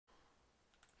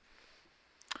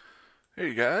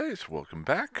Hey guys, welcome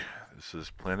back. This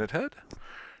is Planethead.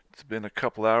 It's been a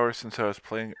couple hours since I was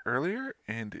playing earlier,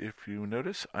 and if you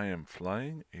notice, I am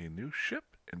flying a new ship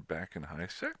and back in high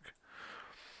sec.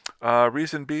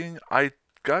 Reason being, I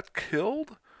got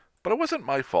killed, but it wasn't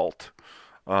my fault.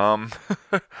 Um,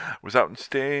 was out in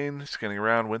Stain, scanning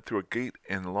around, went through a gate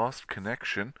and lost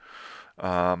connection.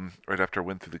 Right after I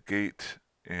went through the gate,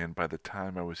 and by the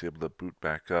time I was able to boot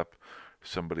back up,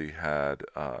 somebody had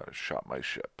shot my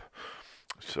ship.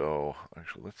 So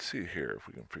actually, let's see here if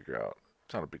we can figure out.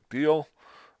 It's not a big deal.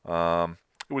 It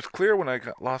was clear when I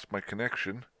lost my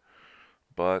connection,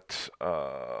 but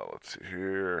let's see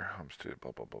here. I'm still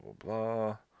blah blah blah blah blah.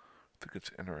 I think it's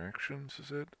interactions,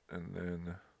 is it? And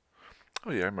then,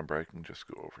 oh yeah, I remember. I can just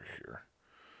go over here.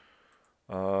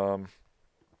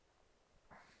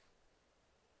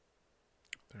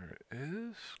 There it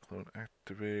is. Clone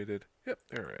activated. Yep,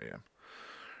 there I am.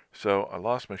 So I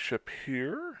lost my ship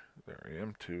here. There I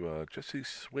am to Jesse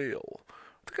Swale.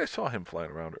 I think I saw him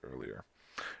flying around earlier.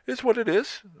 It's what it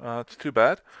is. It's too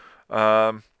bad.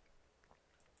 Um,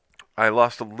 I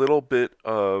lost a little bit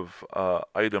of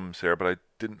items there, but I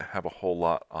didn't have a whole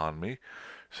lot on me.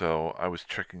 So I was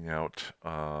checking out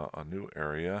a new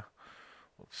area.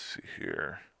 Let's see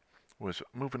here. Was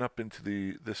moving up into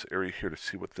this area here to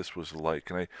see what this was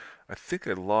like, and I think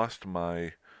I lost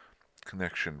my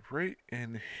connection right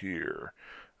in here.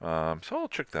 So I'll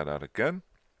check that out again.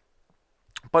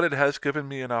 But it has given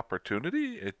me an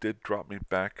opportunity. It did drop me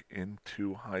back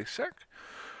into high sec,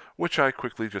 which I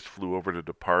quickly just flew over to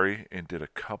Depari and did a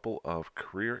couple of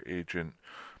career agent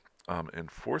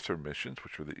enforcer missions,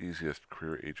 which were the easiest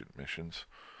career agent missions.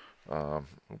 I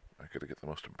gotta get the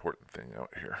most important thing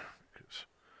out here because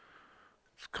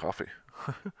it's coffee.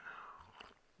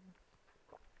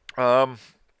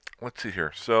 Let's see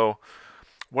here. So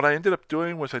what I ended up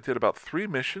doing was I did about 3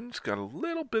 missions, got a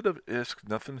little bit of ISK,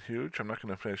 nothing huge. I'm not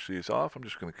going to finish these off. I'm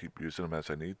just going to keep using them as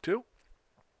I need to.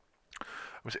 I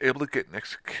was able to get an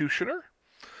executioner.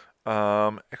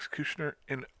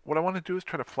 And what I want to do is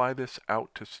try to fly this out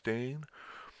to Stain,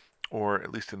 or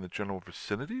at least in the general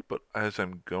vicinity. But as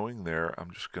I'm going there,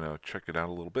 I'm just going to check it out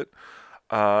a little bit.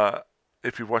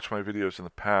 If you've watched my videos in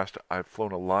the past, I've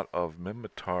flown a lot of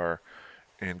Minmatar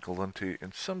and Galunti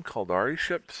and some Caldari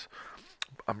ships.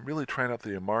 I'm really trying out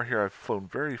the Amar here. I've flown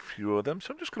very few of them,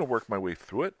 so I'm just going to work my way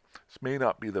through it. This may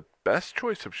not be the best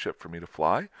choice of ship for me to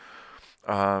fly,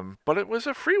 but it was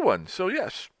a free one, so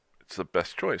yes, it's the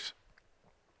best choice.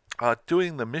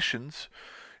 Doing the missions,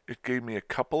 it gave me a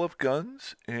couple of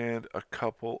guns and a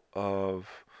couple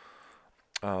of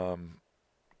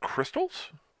crystals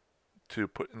to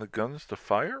put in the guns to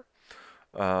fire.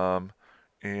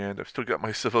 And I've still got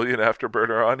my civilian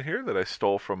afterburner on here that I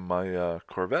stole from my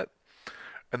Corvette.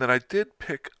 And then I did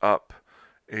pick up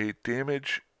a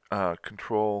damage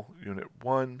control unit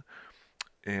 1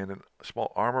 and a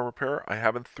small armor repair. I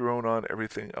haven't thrown on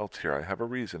everything else here. I have a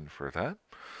reason for that.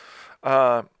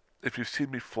 If you've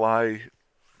seen me fly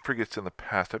frigates in the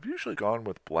past, I've usually gone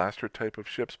with blaster type of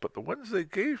ships, but the ones they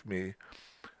gave me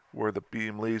were the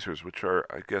beam lasers, which are,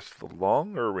 I guess, the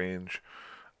longer range.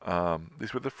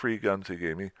 These were the free guns they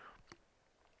gave me.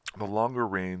 The longer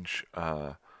range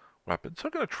weapon. So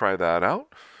I'm going to try that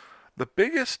out. The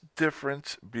biggest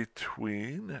difference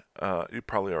between, you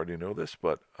probably already know this,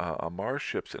 but Amar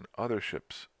ships and other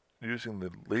ships using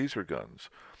the laser guns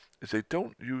is they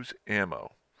don't use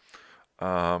ammo.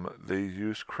 They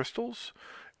use crystals,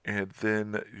 and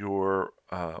then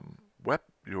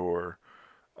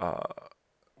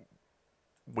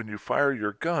when you fire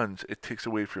your guns, it takes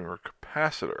away from your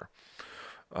capacitor.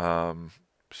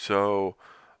 So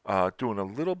doing a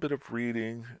little bit of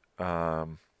reading.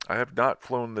 I have not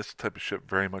flown this type of ship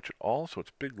very much at all, so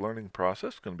it's a big learning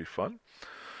process. It's going to be fun.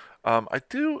 I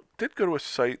did go to a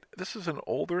site. This is an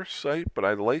older site, but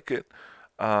I like it.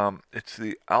 It's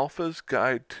the Alpha's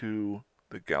Guide to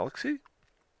the Galaxy.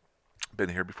 Been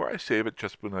here before. I save it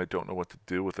just when I don't know what to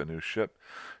do with a new ship,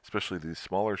 especially these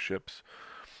smaller ships.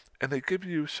 And they give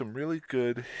you some really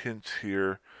good hints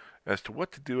here as to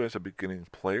what to do as a beginning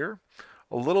player.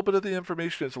 A little bit of the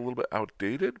information is a little bit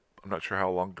outdated. I'm not sure how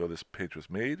long ago this page was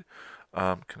made.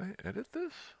 Can I edit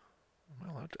this? Am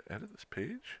I allowed to edit this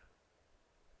page?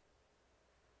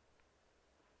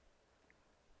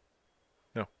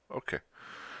 No. Okay.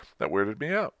 That weirded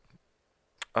me out.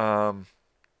 And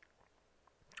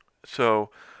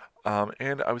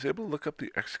I was able to look up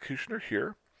the executioner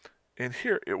here. And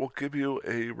here, it will give you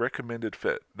a recommended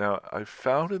fit. Now, I've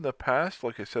found in the past,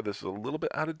 like I said, this is a little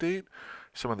bit out of date.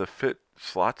 Some of the fit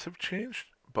slots have changed,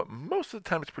 but most of the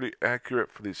time it's pretty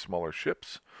accurate for these smaller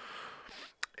ships.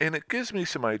 And it gives me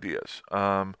some ideas.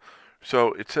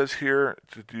 So it says here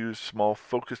to use small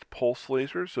focused pulse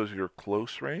lasers. Those are your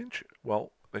close range.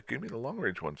 Well, they gave me the long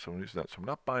range one, so I'm using that. So I'm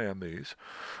not buying these.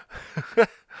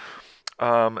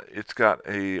 It's got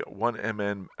a 1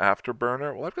 mn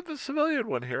afterburner. Well, I've got the civilian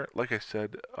one here. Like I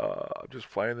said, I'm just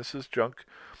flying this as junk.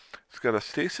 It's got a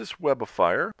stasis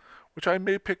webifier, which I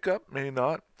may pick up, may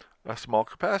not. A small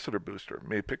capacitor booster,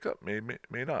 may pick up, may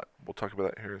not. We'll talk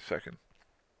about that here in a second.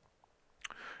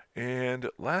 And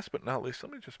last but not least,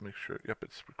 let me just make sure. Yep,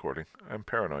 it's recording. I'm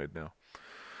paranoid now.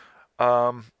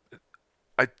 Um,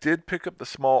 I did pick up the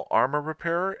small armor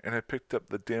repairer, and I picked up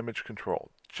the damage control,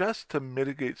 just to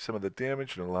mitigate some of the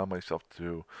damage and allow myself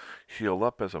to heal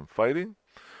up as I'm fighting.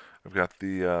 I've got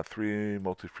the 3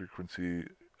 multi-frequency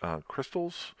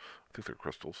crystals. I think they're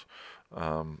crystals,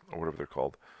 or whatever they're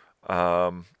called.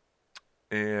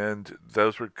 And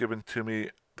those were given to me.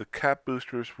 The cap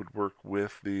boosters would work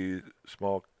with the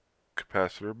small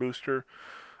capacitor booster.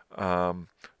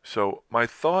 So my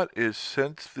thought is,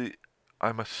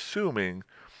 I'm assuming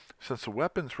since the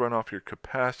weapons run off your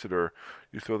capacitor,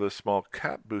 you throw the small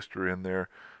cap booster in there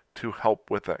to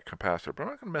help with that capacitor. But I'm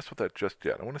not going to mess with that just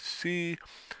yet. I want to see,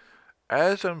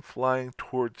 as I'm flying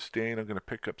towards Stain, I'm going to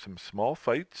pick up some small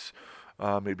fights,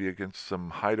 maybe against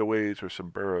some hideaways or some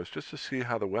burrows, just to see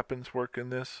how the weapons work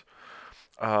in this.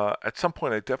 At some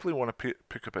point, I definitely want to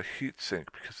pick up a heat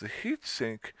sink, because the heat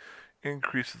sink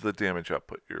increases the damage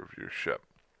output of your ship.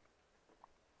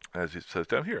 As it says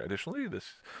down here, additionally,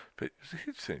 this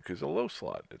heat sink is a low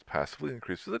slot. It passively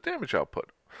increases the damage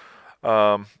output.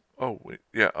 Of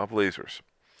lasers.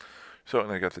 So,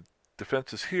 and I got the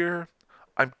defenses here.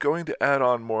 I'm going to add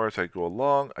on more as I go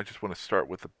along. I just want to start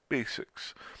with the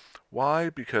basics. Why?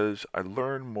 Because I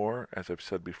learn more, as I've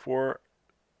said before,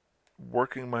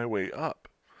 working my way up.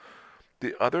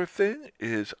 The other thing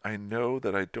is, I know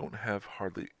that I don't have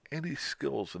hardly any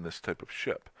skills in this type of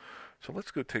ship. So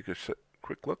let's go take a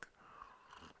quick look.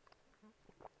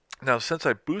 Now, since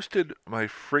I boosted my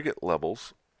frigate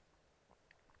levels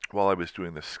while I was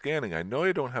doing the scanning, I know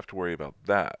I don't have to worry about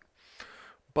that.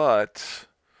 But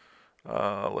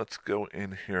let's go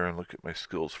in here and look at my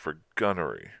skills for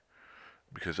gunnery.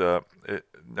 Because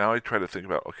now I try to think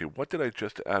about, okay, what did I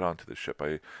just add on to the ship?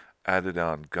 I added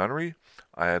on gunnery.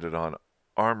 I added on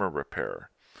armor repair.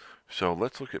 So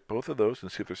let's look at both of those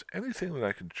and see if there's anything that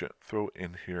I can throw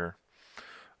in here.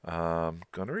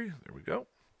 Gunnery, there we go.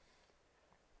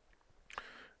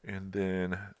 And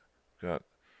then I'm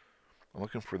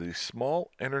looking for the small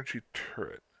energy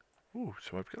turret. Ooh,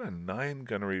 so I've got a 9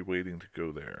 gunnery waiting to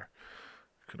go there.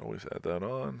 You can always add that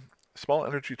on. Small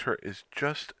energy turret is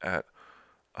just at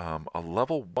a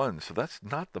level 1, so that's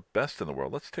not the best in the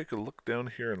world. Let's take a look down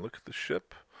here and look at the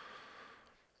ship.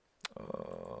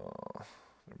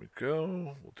 There we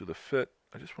go. We'll do the fit.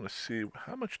 I just want to see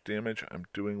how much damage I'm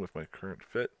doing with my current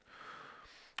fit.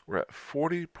 We're at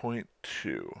 40.2.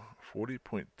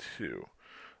 40.2.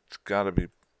 It's got to be,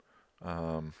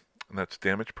 and that's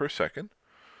damage per second.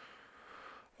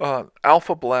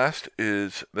 Alpha Blast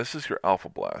this is your Alpha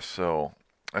Blast. So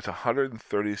that's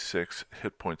 136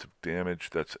 hit points of damage.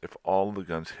 That's if all the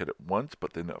guns hit at once,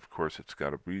 but then of course it's got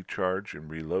to recharge and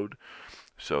reload.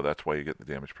 So that's why you get the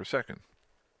damage per second.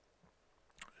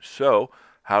 So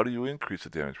how do you increase the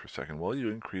damage per second? Well, you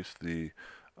increase the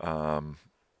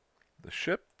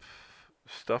ship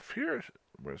stuff here.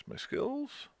 Where's my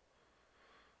skills?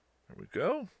 There we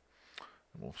go.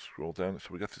 And we'll scroll down. So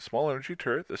we got the small energy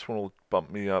turret. This one will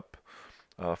bump me up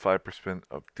 5%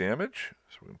 of damage.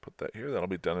 So we can put that here. That'll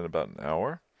be done in about an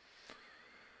hour.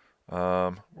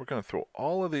 We're going to throw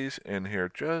all of these in here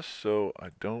just so I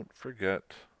don't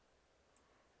forget.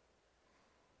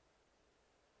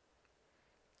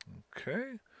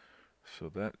 Okay, so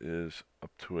that is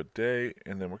up to a day,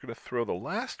 and then we're going to throw the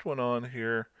last one on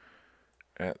here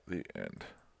at the end.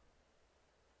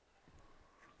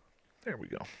 There we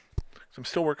go. So I'm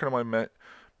still working on my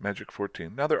Magic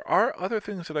 14. Now there are other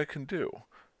things that I can do,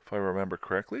 if I remember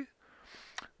correctly.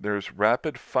 There's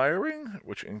rapid firing,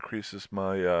 which increases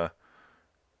my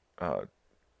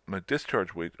my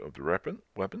discharge weight of the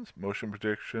weapons, motion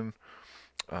prediction,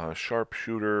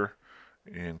 sharpshooter,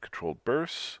 and controlled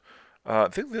bursts. I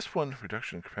think this one,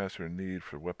 reduction in capacitor need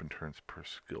for weapon turns per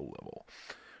skill level.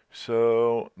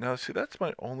 So now see, that's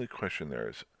my only question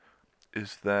there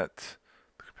is that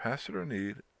the capacitor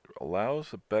need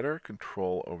allows a better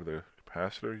control over the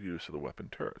capacitor use of the weapon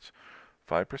turrets.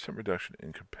 5% reduction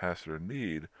in capacitor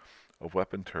need of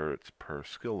weapon turrets per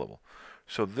skill level.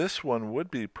 So this one would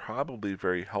be probably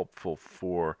very helpful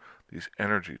for these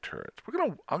energy turrets.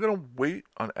 I'm gonna wait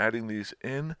on adding these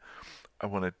in. I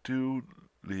want to do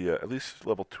the at least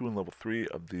level 2 and level 3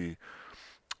 of the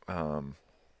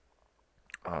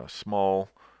small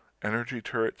energy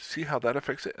turret, see how that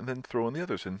affects it, and then throw in the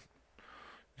others. And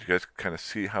you guys kind of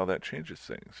see how that changes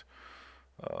things.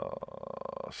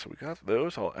 So we got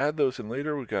those. I'll add those in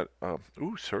later. We got,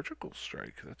 surgical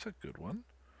strike. That's a good one.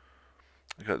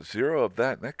 I got 0 of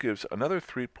that, and that gives another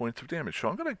 3 points of damage. So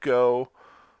I'm going to go,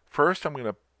 first I'm going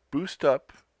to boost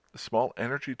up the small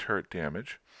energy turret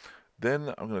damage.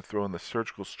 Then I'm going to throw in the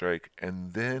surgical strike,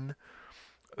 and then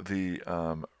the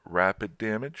rapid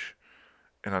damage.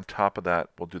 And on top of that,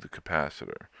 we'll do the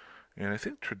capacitor. And I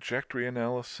think trajectory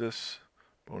analysis,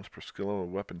 bonus per skill level,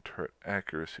 weapon turret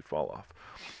accuracy fall off.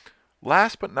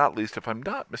 Last but not least, if I'm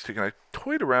not mistaken, I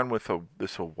toyed around with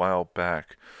this a while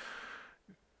back.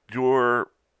 Your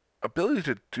ability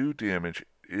to do damage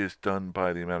is done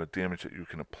by the amount of damage that you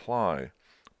can apply,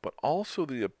 but also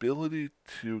the ability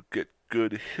to get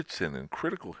good hits in and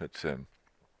critical hits in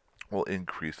will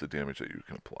increase the damage that you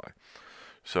can apply.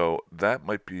 So that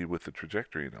might be with the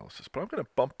trajectory analysis. But I'm going to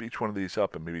bump each one of these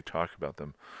up and maybe talk about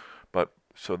them. But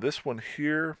so this one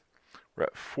here, we're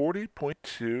at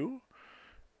 40.2,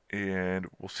 and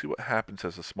we'll see what happens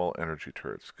as the small energy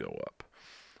turrets go up.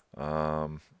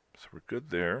 So we're good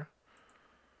there.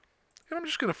 And I'm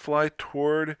just going to fly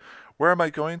toward, where am I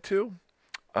going to?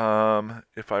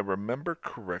 If I remember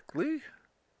correctly,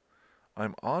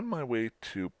 I'm on my way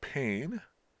to Paye,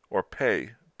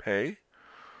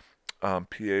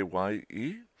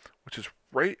 P-A-Y-E, which is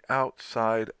right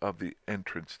outside of the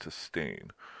entrance to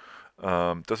Stain.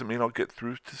 Doesn't mean I'll get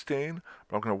through to Stain,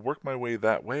 but I'm going to work my way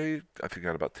that way. I think I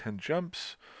got about 10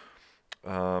 jumps. It's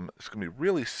going to be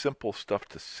really simple stuff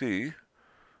to see,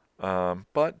 but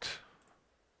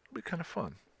it'll be kind of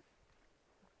fun.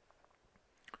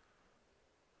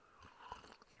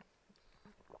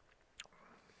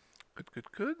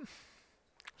 Good.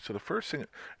 So the first thing,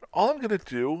 all I'm going to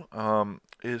do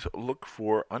is look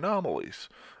for anomalies,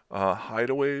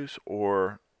 hideaways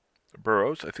or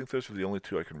burrows. I think those are the only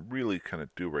two I can really kind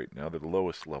of do right now. They're the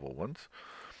lowest level ones.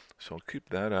 So I'll keep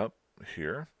that up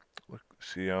here.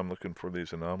 See, I'm looking for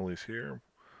these anomalies here.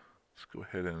 Let's go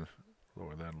ahead and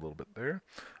lower that a little bit there.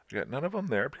 I got none of them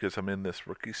there because I'm in this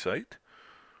rookie site.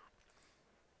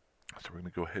 So we're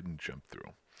going to go ahead and jump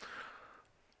through.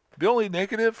 The only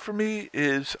negative for me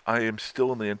is I am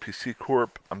still in the NPC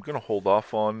Corp. I'm going to hold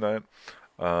off on that.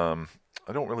 I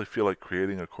don't really feel like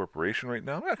creating a corporation right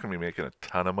now. I'm not going to be making a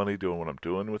ton of money doing what I'm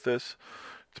doing with this.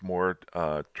 It's more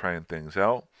trying things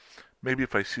out. Maybe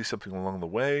if I see something along the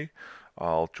way,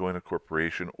 I'll join a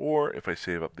corporation, or if I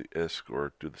save up the ISK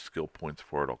or do the skill points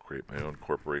for it, I'll create my own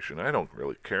corporation. I don't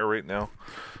really care right now.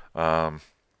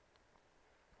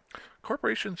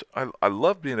 Corporations, I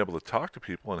love being able to talk to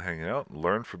people and hang out and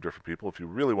learn from different people. If you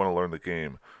really want to learn the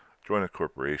game, join a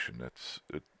corporation.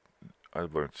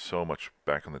 I've learned so much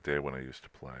back in the day when I used to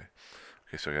play.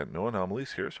 Okay, so I got no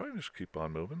anomalies here, so I can just keep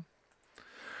on moving.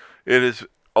 It is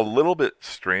a little bit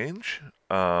strange.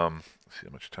 Let's see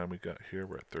how much time we got here.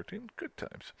 We're at 13. Good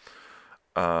times.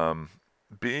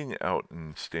 Being out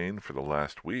in Stain for the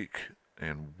last week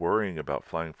and worrying about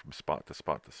flying from spot to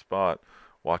spot to spot,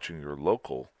 watching your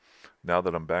local. Now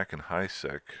that I'm back in high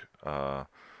sec,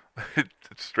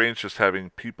 it's strange just having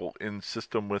people in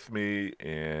system with me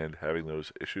and having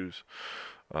those issues.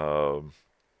 Good.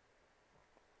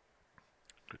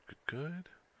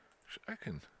 I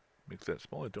can make that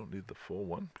small. I don't need the full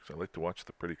one because I like to watch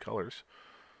the pretty colors.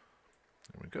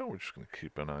 There we go. We're just going to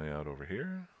keep an eye out over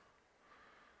here.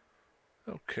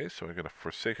 Okay, so I got a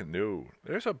Forsaken. No,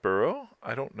 there's a burrow.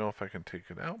 I don't know if I can take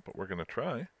it out, but we're going to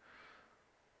try.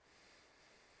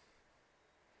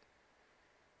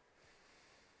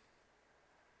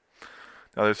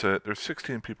 Now there's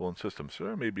 16 people in system, so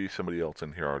there may be somebody else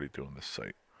in here already doing this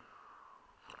site.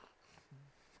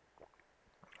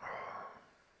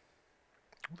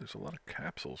 Oh, there's a lot of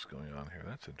capsules going on here.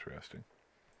 That's interesting.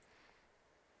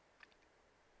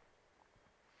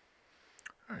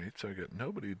 Alright, so I got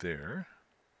nobody there.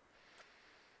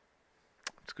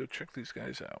 Let's go check these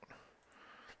guys out.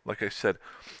 Like I said,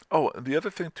 oh, the other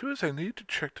thing too is I need to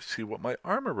check to see what my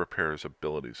armor repair's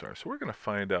abilities are. So we're going to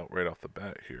find out right off the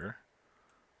bat here.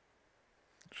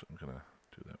 So I'm going to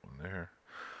do that one there.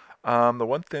 The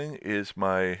one thing is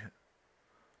I'm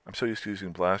so used to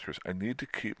using blasters, I need to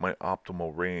keep my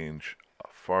optimal range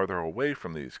farther away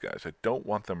from these guys. I don't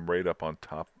want them right up on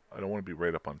top. I don't want to be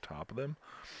right up on top of them.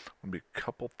 I want to be a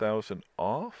couple thousand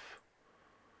off.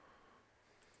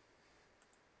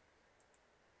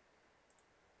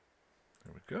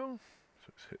 There we go.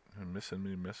 So it's hitting and missing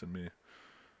me.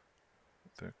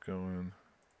 Get that going.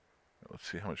 Let's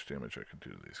see how much damage I can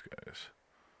do to these guys.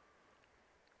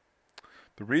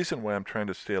 The reason why I'm trying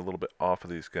to stay a little bit off of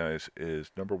these guys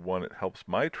is, number one, it helps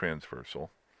my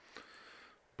transversal.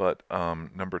 But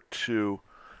number two,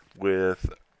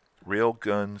 with rail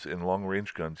guns and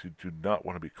long-range guns, you do not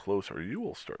want to be close or you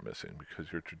will start missing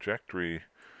because your trajectory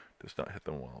does not hit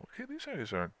them well. Okay, these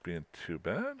guys aren't being too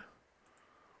bad.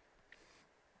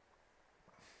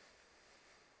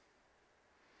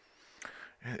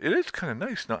 And it is kind of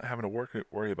nice not having to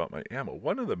worry about my ammo.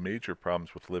 One of the major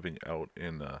problems with living out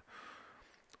in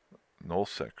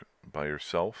nullsec by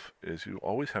yourself is you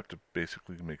always have to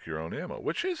basically make your own ammo,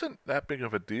 which isn't that big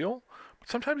of a deal, but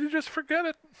sometimes you just forget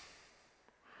it.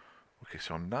 Okay,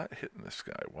 so I'm not hitting this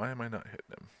guy. Why am I not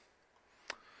hitting him?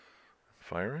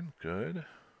 Firing, good.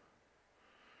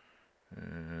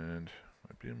 And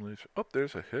my beam laser. Oh,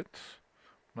 there's a hit.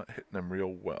 I'm not hitting him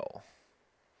real well.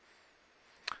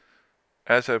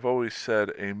 As I've always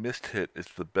said, a missed hit is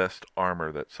the best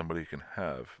armor that somebody can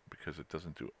have because it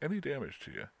doesn't do any damage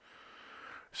to you.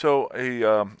 So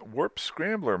a warp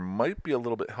scrambler might be a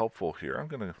little bit helpful here. I'm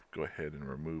going to go ahead and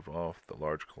remove off the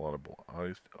large collidable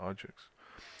objects.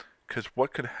 Because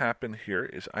what could happen here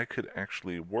is I could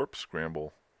actually warp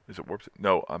scramble. Is it warp?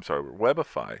 No, I'm sorry,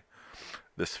 webify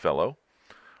this fellow,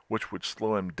 which would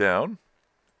slow him down.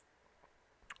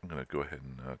 I'm going to go ahead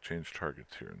and change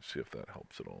targets here and see if that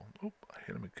helps at all. Oh, I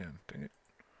hit him again. Dang it.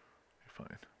 You're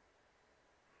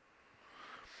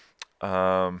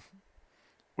fine.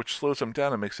 Which slows him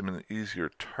down and makes him an easier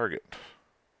target.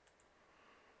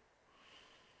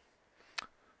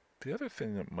 The other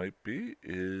thing that might be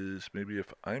is maybe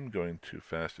if I'm going too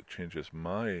fast, it changes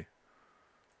my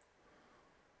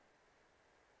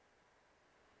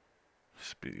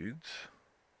speeds.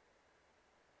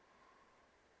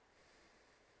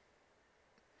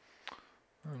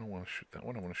 I don't want to shoot that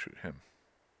one. I want to shoot him.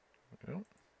 There we go.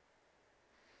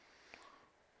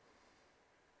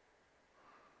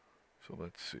 So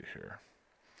let's see here.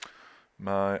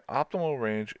 My optimal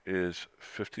range is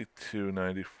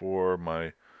 5294.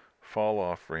 My fall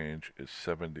off range is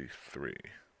 73.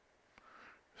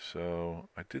 So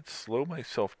I did slow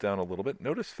myself down a little bit.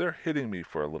 Notice they're hitting me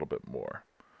for a little bit more.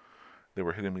 They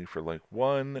were hitting me for like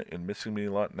 1 and missing me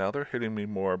a lot. Now they're hitting me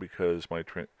more because my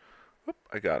Oop,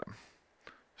 I got him.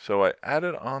 So I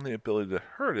added on the ability to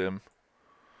hurt him.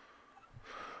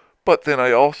 But then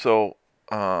I also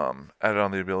added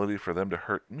on the ability for them to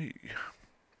hurt me.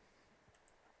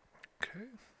 Okay.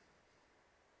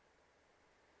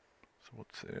 So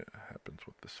let's see what happens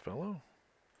with this fellow.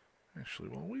 Actually,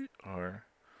 while we are...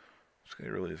 This guy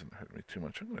really isn't hurting me too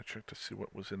much. I'm going to check to see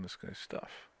what was in this guy's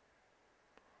stuff.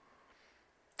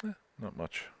 Not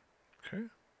much. Okay.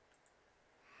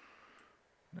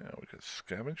 Now we got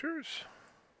scavengers.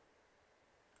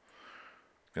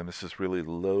 Again, this is really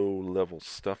low-level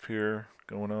stuff here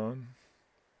going on.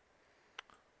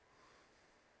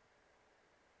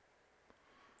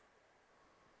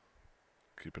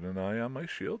 Keeping an eye on my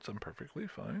shields. I'm perfectly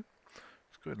fine.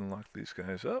 Let's go ahead and lock these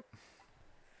guys up.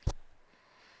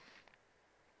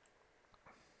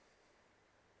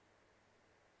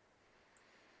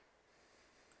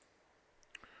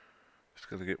 Just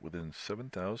got to get within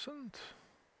 7,000. There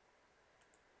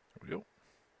we go.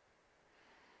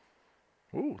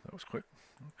 Ooh, that was quick.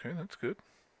 Okay, that's good.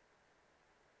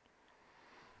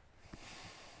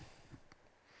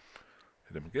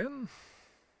 Hit him again.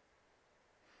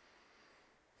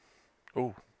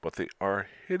 Oh, but they are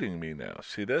hitting me now.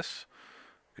 See this?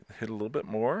 Getting hit a little bit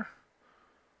more.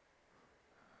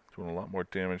 Doing a lot more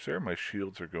damage there. My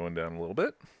shields are going down a little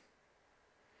bit.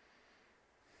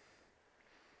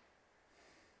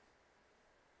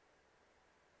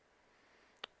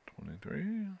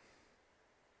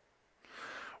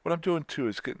 What I'm doing too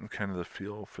is getting kind of the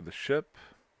feel for the ship.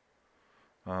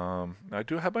 I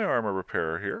do have my armor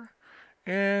repairer here,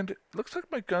 and it looks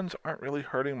like my guns aren't really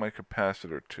hurting my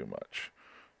capacitor too much,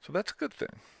 so that's a good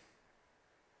thing.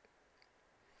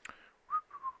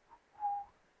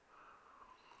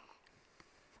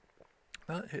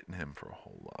 Not hitting him for a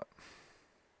whole lot.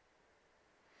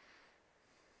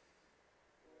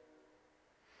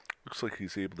 Looks like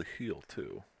he's able to heal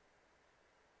too.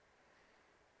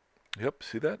 Yep,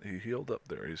 see that? He healed up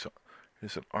there. He's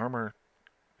an armor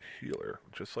healer,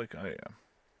 just like I am.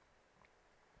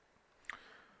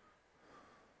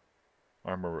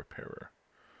 Armor repairer.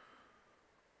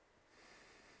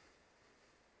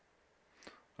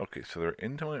 Okay, so they're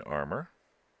into my armor.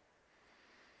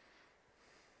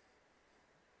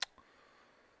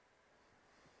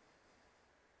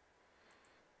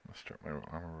 I'll start my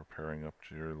armor repairing up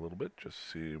here a little bit,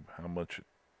 just see how much it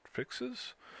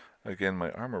fixes. Again, my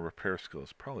armor repair skill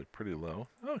is probably pretty low.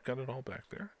 Oh, got it all back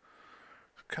there.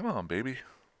 Come on, baby.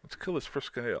 Let's kill this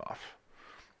first guy off.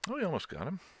 Oh, he almost got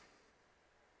him.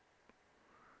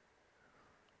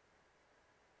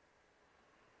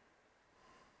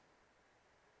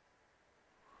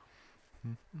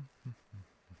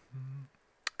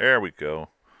 There we go.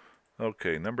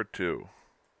 Okay, number 2.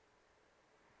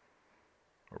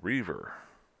 A Reaver.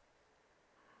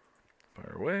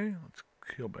 Fire away. Let's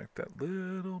heal back that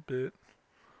little bit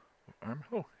of armor.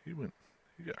 Oh, he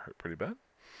got hurt pretty bad.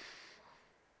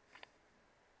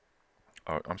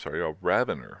 I'm sorry, a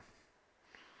Ravener.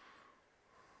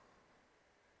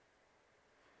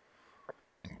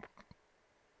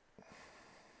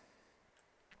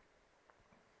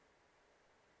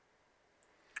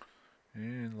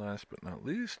 And last but not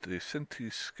least, a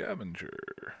Sinti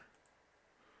Scavenger.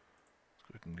 Let's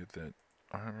go ahead and get that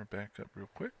armor back up real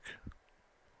quick.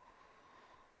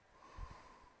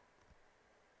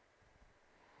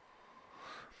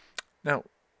 Now,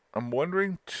 I'm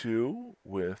wondering too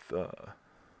with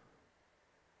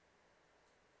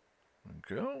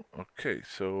go. Okay,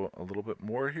 so a little bit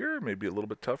more here, maybe a little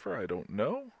bit tougher, I don't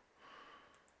know.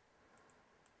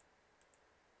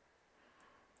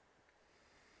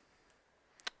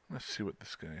 Let's see what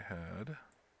this guy had.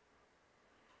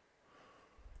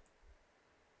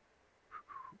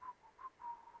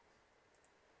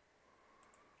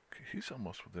 Okay, he's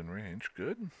almost within range.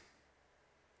 Good.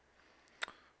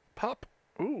 Pop.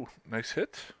 Ooh, nice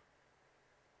hit.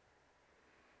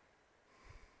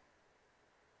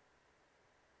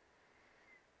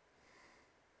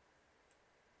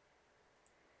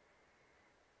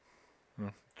 Oh,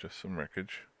 just some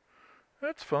wreckage.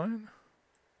 That's fine.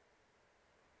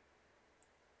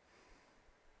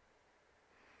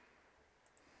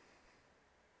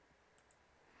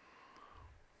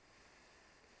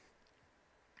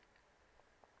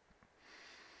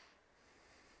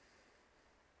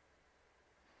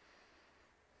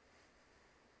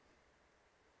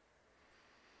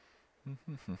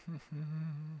 Now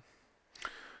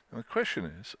the question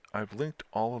is, I've linked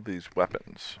all of these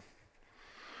weapons.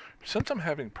 Since I'm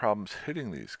having problems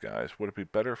hitting these guys, would it be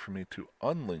better for me to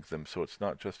unlink them so it's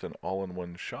not just an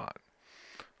all-in-one shot?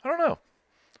 I don't know.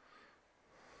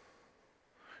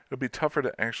 It would be tougher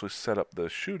to actually set up the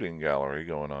shooting gallery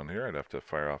going on here. I'd have to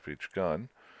fire off each gun.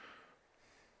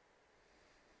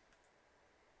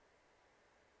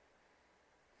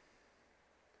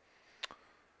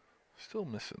 Still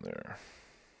missing there.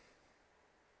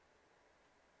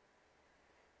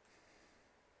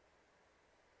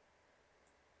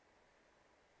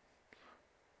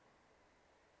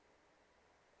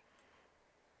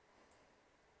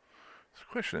 So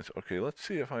the question is, okay, let's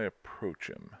see if I approach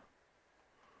him.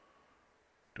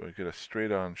 Do I get a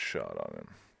straight-on shot on him?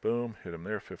 Boom, hit him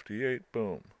there, 58,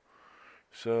 boom.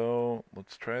 So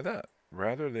let's try that.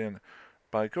 Rather than,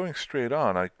 by going straight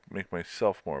on, I make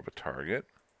myself more of a target.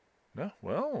 No,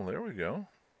 well, there we go.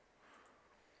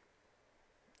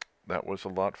 That was a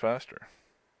lot faster.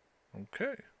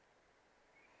 Okay.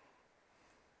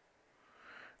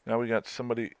 Now we got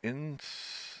somebody in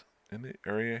the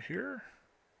area here.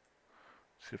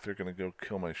 See if they're going to go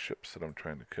kill my ships that I'm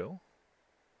trying to kill.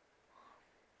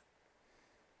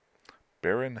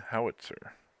 Baron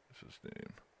Howitzer is his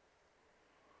name.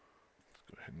 Let's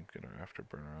go ahead and get our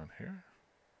afterburner on here.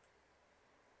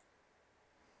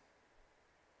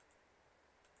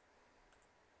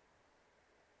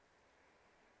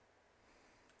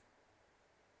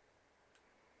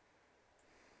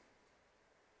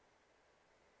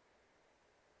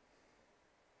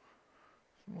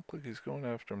 Doesn't look like he's going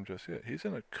after him just yet. He's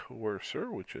in a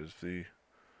coercer, which is the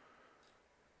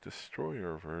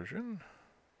destroyer version.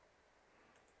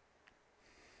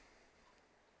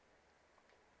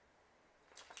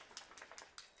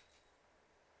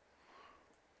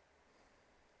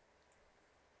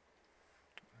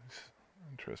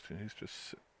 Interesting. He's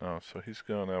just... Oh, so he's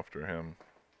going after him.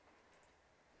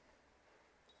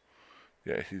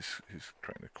 Yeah, he's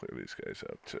trying to clear these guys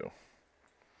out too.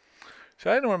 See,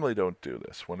 I normally don't do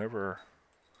this. Whenever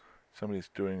somebody's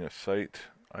doing a site,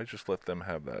 I just let them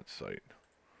have that site.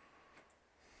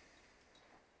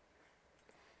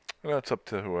 And that's up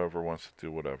to whoever wants to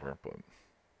do whatever, but...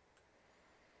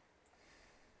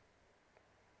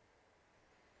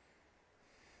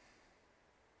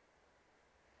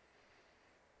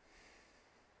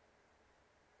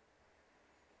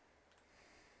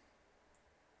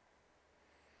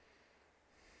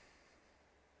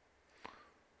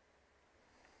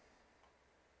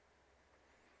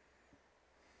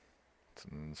 It's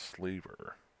an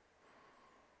enslaver.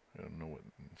 I don't know what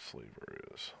an enslaver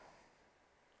is.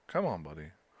 Come on, buddy.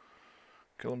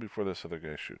 Kill him before this other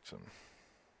guy shoots him.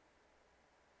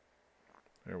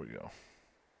 There we go.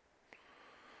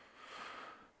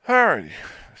 Alrighty,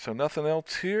 so nothing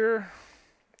else here.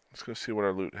 Let's go see what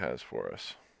our loot has for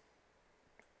us.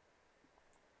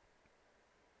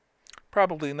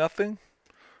 Probably nothing,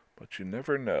 but you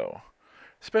never know.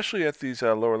 Especially at these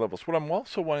lower levels. What I'm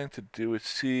also wanting to do is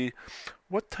see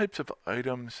what types of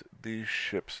items these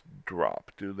ships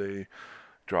drop. Do they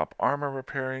drop armor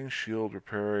repairing, shield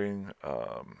repairing?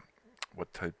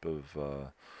 What type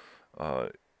of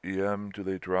EM do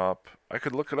they drop? I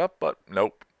could look it up, but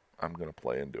nope. I'm going to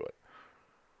play and do it.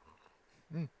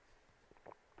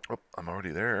 Oh, I'm already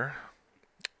there.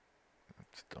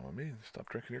 That's dumb of me. Stop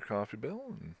drinking your coffee,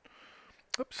 Bill. And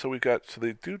so we got. So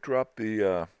they do drop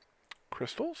the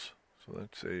crystals. So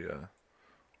that's a.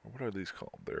 What are these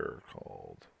called? They're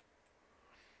called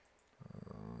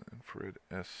infrared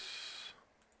S.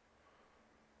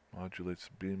 Modulates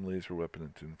beam laser weapon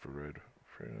into infrared.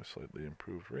 Slightly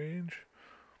improved range.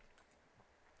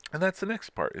 And that's the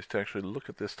next part, is to actually look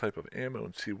at this type of ammo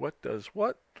and see what does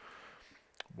what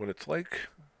it's like.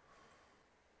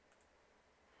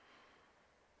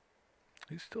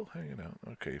 He's still hanging out.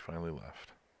 Okay, he finally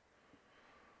left.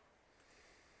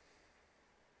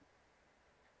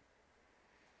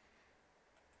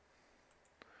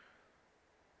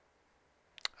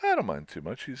 I don't mind too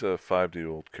much. He's a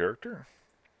 5-day-old character.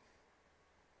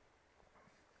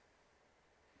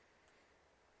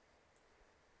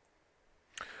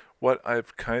 What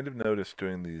I've kind of noticed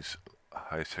doing these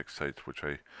high-tech sites,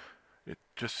 it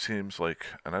just seems like,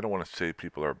 and I don't want to say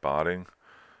people are botting,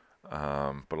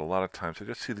 but a lot of times I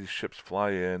just see these ships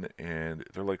fly in and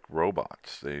they're like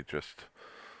robots. They just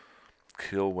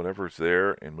kill whatever's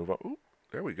there and move on. Ooh,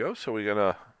 there we go. So we got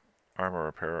a armor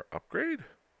repair upgrade.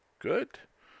 Good.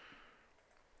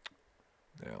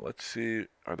 Now let's see,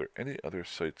 are there any other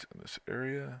sites in this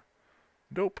area?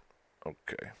 Nope.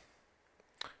 Okay.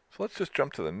 So let's just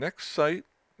jump to the next site,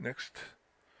 next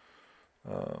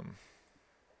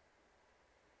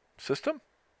system.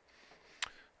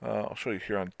 I'll show you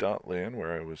here on Dotland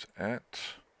where I was at.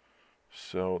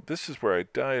 So this is where I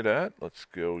died at. Let's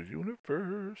go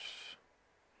universe.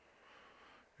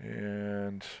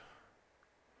 And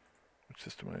what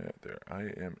system am I at there?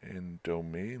 I am in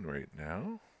domain right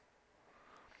now.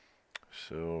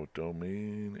 So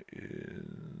domain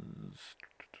is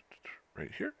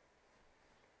right here.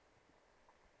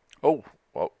 Oh,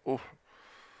 well, oh.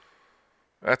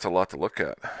 That's a lot to look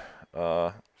at.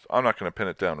 So I'm not going to pin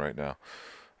it down right now.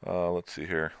 Let's see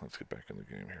here. Let's get back in the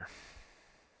game here.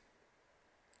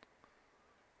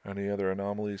 Any other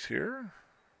anomalies here?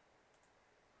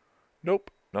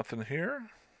 Nope, nothing here.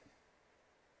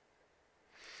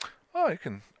 Oh, I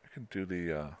can do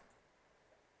the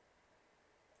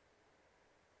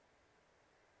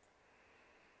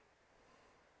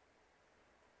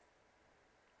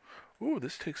Ooh,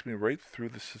 this takes me right through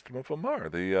the system of Amar,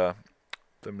 the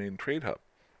main trade hub.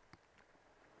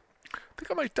 I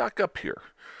think I might dock up here.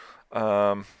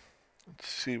 Let's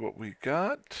see what we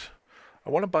got. I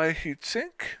want to buy a heat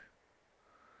sink.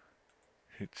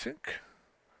 Heat sink.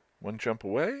 One jump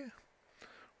away. We're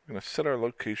going to set our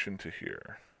location to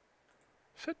here.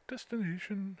 Set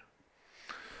destination.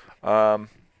 So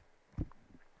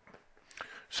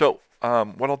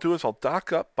what I'll do is I'll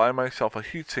dock up, buy myself a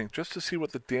heatsink just to see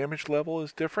what the damage level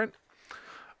is different.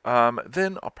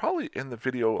 Then I'll probably end the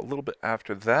video a little bit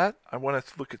after that. I want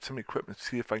to look at some equipment,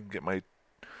 see if I can get my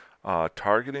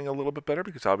targeting a little bit better,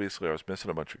 because obviously I was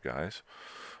missing a bunch of guys.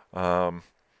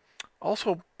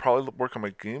 Also probably work on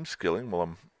my game skilling while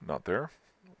I'm not there.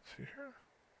 Let's see here.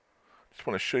 Just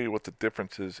want to show you what the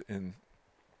difference is in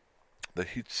the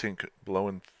heatsink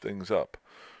blowing things up.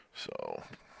 So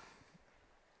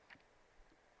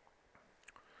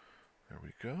there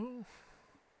we go.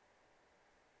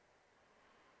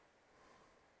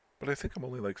 But I think I'm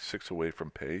only like 6 away from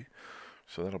pay,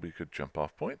 so that'll be a good jump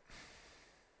off point.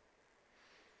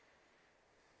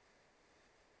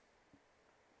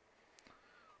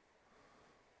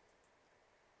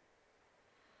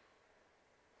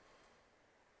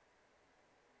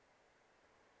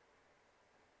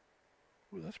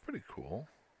 Ooh, that's pretty cool.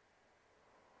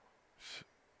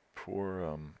 For,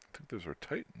 I think those are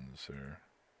Titans there.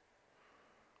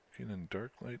 Keen and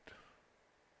Darklight.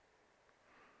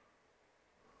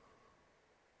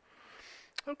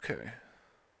 Okay.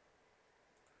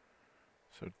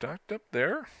 So docked up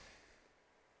there.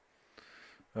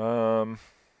 So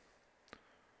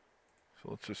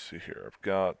let's just see here. I've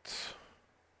got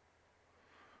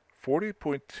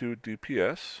 40.2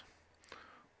 DPS.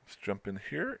 Let's jump in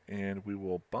here and we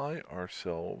will buy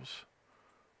ourselves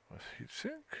a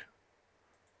heatsink.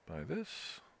 Buy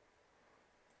this.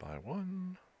 Buy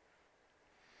one.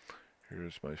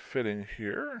 Here's my fitting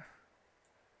here.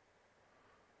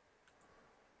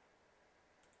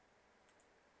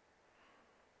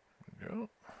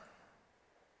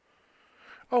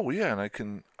 Oh, yeah, and I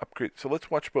can upgrade. So let's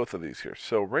watch both of these here.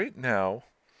 So right now,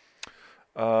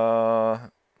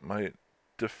 my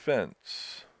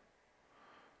defense.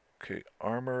 Okay,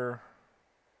 armor,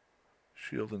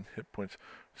 shield, and hit points.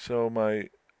 So I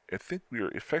think we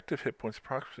are effective hit points,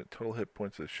 approximate total hit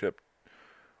points of the ship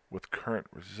with current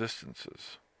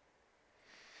resistances.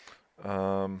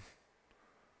 Now,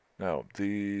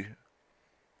 the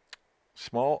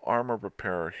small armor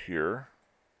repairer here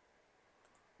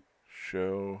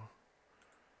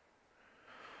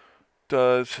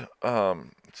does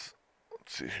let's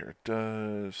see here,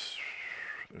 there's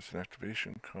an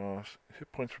activation cost,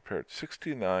 hit points repaired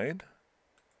 69.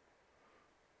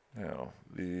 Now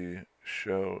the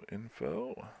show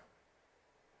info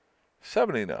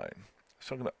 79.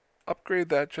 So I'm going to upgrade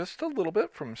that just a little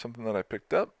bit from something that I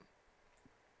picked up.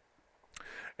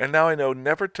 And now I know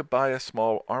never to buy a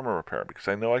small armor repair because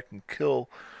I know I can kill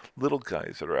little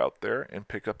guys that are out there and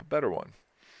pick up a better one.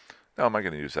 Now, am I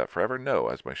going to use that forever? No,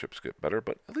 as my ships get better,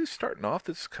 but at least starting off,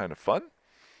 this is kind of fun.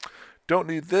 Don't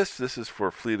need this. This is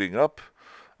for fleeting up.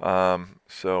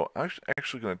 So I'm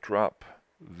actually going to drop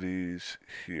these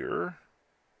here.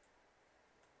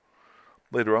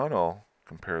 Later on, I'll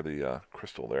compare the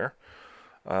crystal there.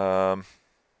 And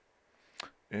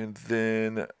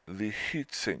then the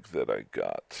heatsink that I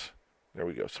got. There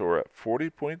we go. So we're at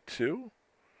 40.2.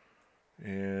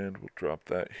 And we'll drop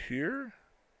that here.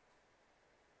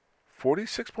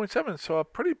 46.7. So a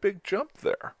pretty big jump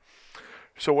there.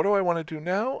 So what do I want to do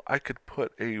now? I could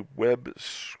put a web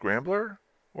scrambler,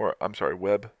 or I'm sorry,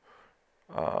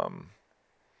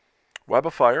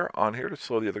 webifier on here to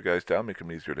slow the other guys down, make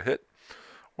them easier to hit.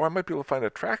 Or I might be able to find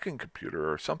a tracking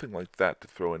computer or something like that to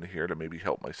throw in here to maybe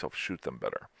help myself shoot them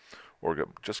better. Or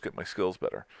just get my skills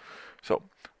better. So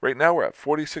right now we're at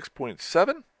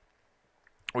 46.7,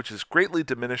 which is greatly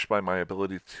diminished by my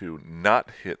ability to not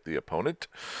hit the opponent,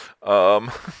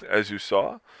 as you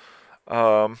saw.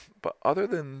 But other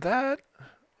than that,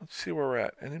 let's see where we're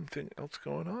at. Anything else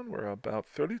going on? We're about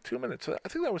 32 minutes. I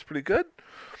think that was pretty good.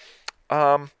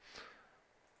 Like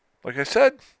I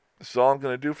said, this is all I'm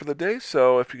going to do for the day.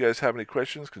 So if you guys have any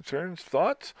questions, concerns,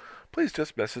 thoughts, please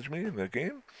just message me in the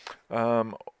game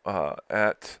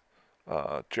at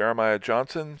Jeremiah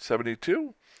Johnson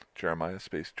 72, Jeremiah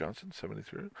space Johnson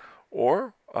 73,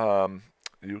 or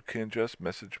you can just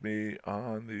message me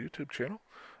on the YouTube channel.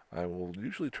 I will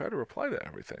usually try to reply to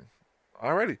everything.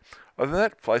 Alrighty. Other than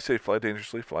that, fly safe, fly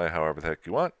dangerously, fly however the heck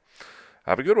you want.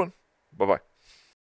 Have a good one. Bye-bye.